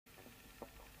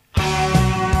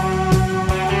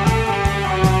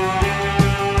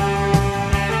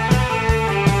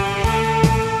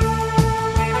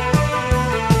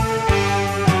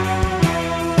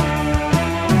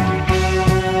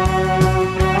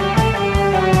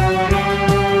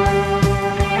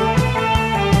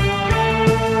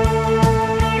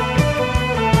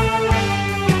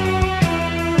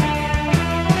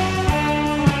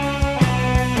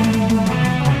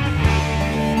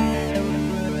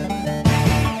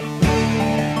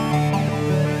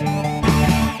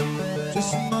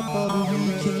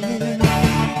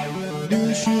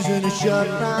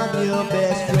affection from your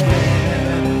best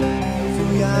friend. So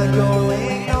you're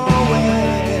going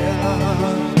nowhere.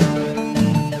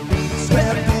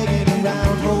 Sweat begging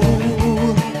around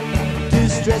home,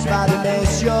 distressed by the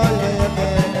mess you're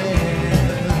living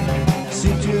in.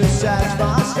 Seem to search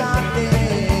for something.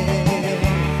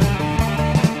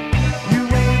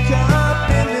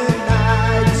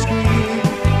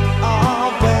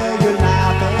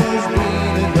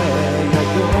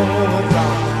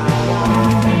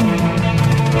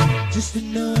 Just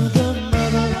another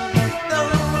mother,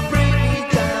 don't bring me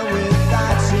down with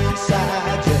thoughts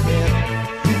inside your head.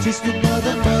 You're just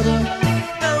another mother,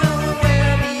 don't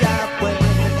wear me out when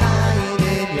lying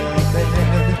in your bed.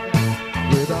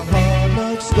 With a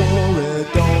hard story,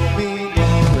 don't mean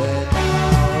worried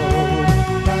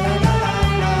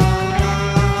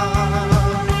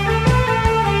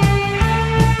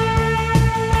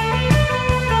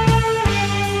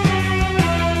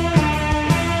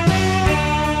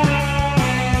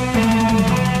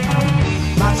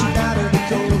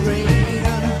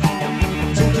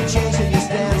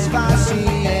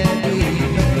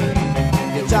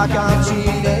talk on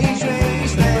teenage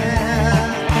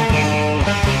wasteland.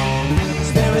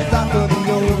 Spare a thought for the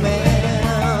old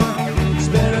man.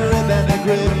 Spare a rib and a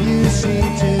grip you seem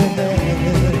to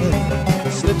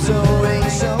have. Slips away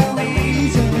so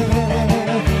easy.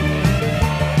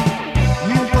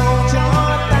 You hold your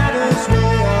ladders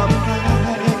way up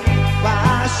high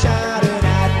while shouting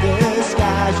at the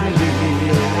skies. You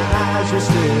realize you're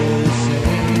still the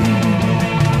same.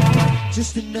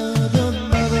 Just another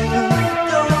mother.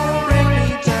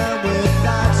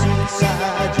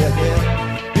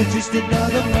 Just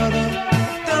another mother.